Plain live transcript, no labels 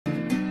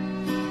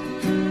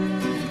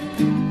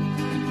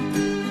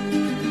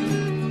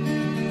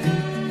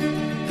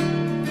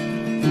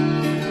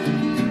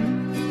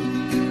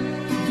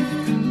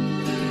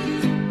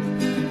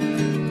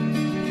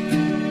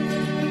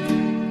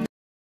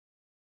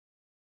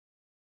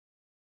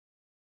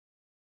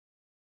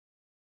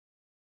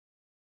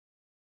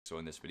So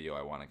in this video,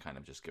 I want to kind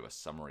of just give a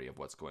summary of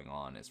what's going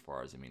on as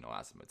far as amino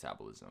acid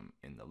metabolism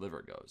in the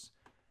liver goes.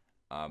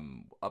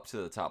 Up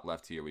to the top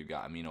left here, we've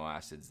got amino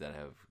acids that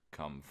have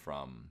come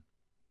from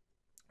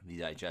the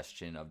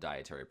digestion of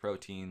dietary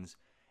proteins.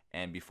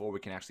 And before we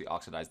can actually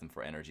oxidize them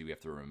for energy, we have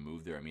to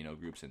remove their amino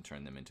groups and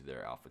turn them into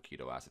their alpha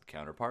keto acid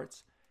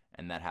counterparts.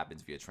 And that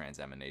happens via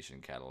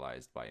transamination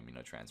catalyzed by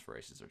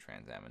aminotransferases or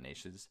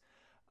transaminases.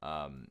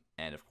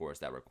 And of course,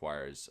 that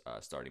requires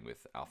starting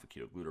with alpha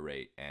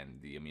ketoglutarate, and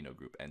the amino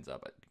group ends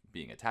up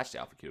being attached to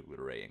alpha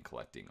ketoglutarate and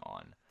collecting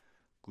on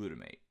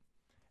glutamate.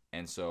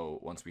 And so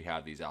once we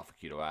have these alpha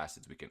keto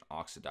acids, we can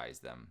oxidize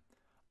them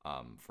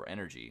for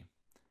energy.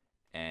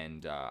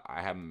 And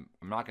I'm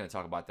not going to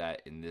talk about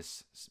that in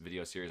this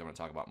video series. I'm going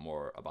to talk about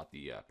more about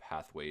the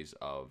pathways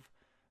of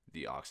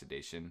the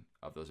oxidation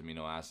of those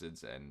amino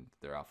acids and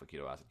their alpha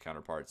keto acid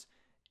counterparts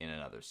in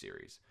another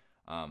series.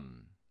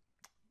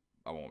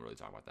 I won't really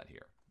talk about that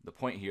here. The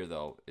point here,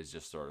 though, is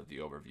just sort of the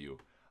overview.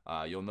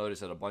 You'll notice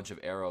that a bunch of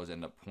arrows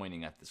end up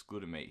pointing at this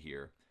glutamate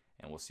here,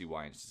 and we'll see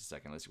why in just a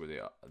second. Let's see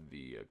where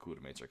the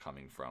glutamates are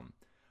coming from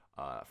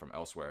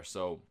elsewhere.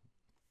 So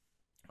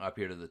up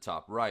here to the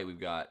top right, we've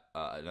got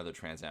another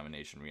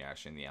transamination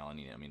reaction, the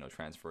alanine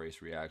aminotransferase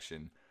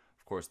reaction.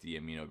 Of course, the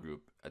amino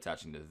group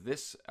attaching to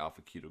this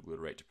alpha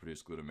ketoglutarate to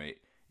produce glutamate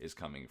is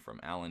coming from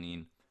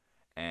alanine,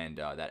 and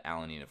that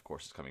alanine, of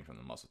course, is coming from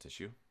the muscle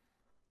tissue.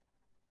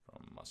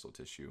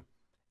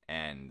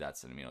 And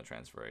that's an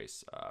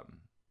aminotransferase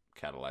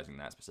catalyzing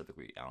that,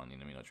 specifically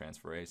alanine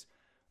aminotransferase.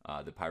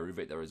 The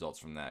pyruvate that results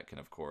from that can,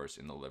 of course,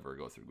 in the liver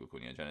go through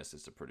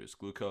gluconeogenesis to produce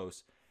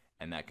glucose,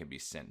 and that can be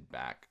sent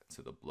back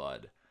to the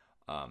blood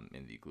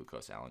in the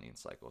glucose-alanine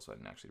cycle. So I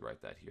didn't actually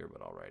write that here,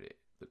 but I'll write it,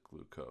 the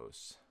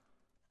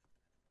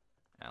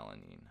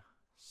glucose-alanine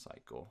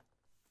cycle,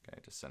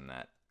 okay, to send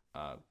that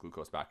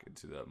glucose back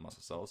into the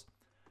muscle cells.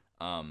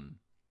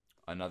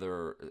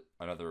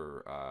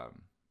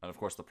 And of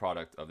course, the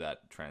product of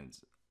that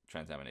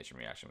transamination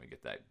reaction, we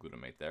get that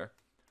glutamate there.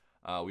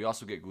 We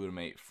also get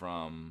glutamate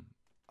from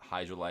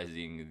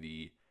hydrolyzing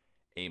the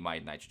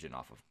amide nitrogen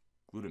off of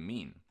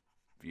glutamine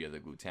via the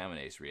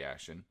glutaminase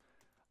reaction.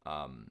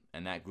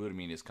 And that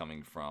glutamine is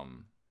coming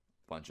from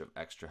a bunch of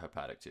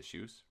extrahepatic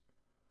tissues,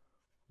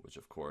 which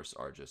of course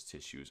are just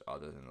tissues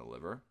other than the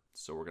liver.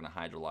 So we're going to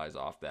hydrolyze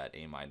off that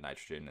amide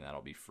nitrogen, and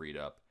that'll be freed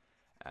up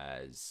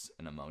as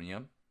an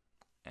ammonia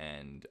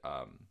and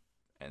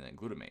then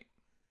glutamate.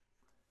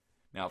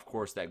 Now, of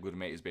course, that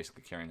glutamate is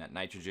basically carrying that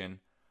nitrogen,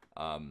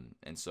 and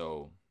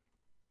so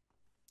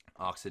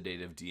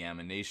oxidative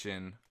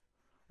deamination,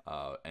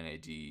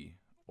 NAD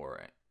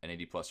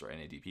plus or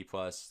NADP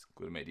plus,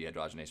 glutamate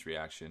dehydrogenase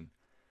reaction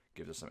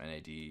gives us some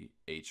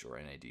NADH or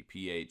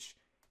NADPH,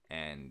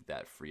 and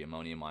that free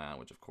ammonium ion,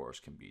 which of course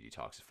can be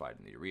detoxified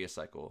in the urea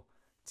cycle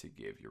to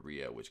give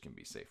urea, which can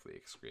be safely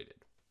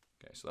excreted.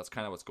 Okay, so that's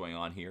kind of what's going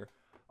on here.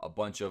 A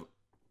bunch of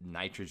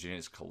nitrogen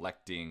is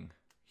collecting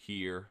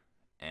here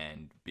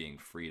and being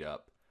freed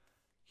up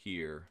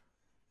here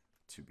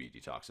to be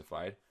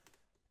detoxified.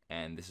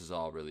 And this is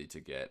all really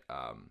to get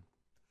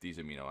these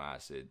amino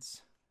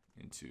acids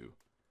into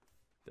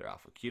their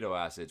alpha keto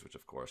acids, which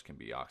of course can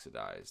be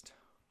oxidized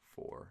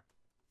for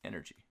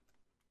energy.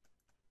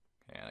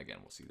 Okay, and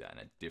again, we'll see that in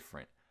a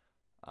different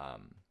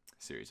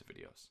series of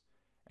videos.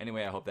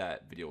 Anyway, I hope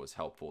that video was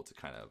helpful to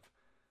kind of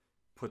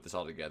put this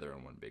all together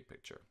in one big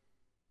picture.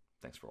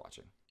 Thanks for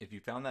watching. If you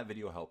found that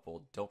video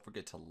helpful, don't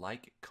forget to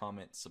like,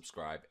 comment,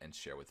 subscribe, and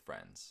share with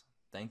friends.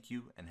 Thank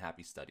you and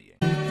happy studying.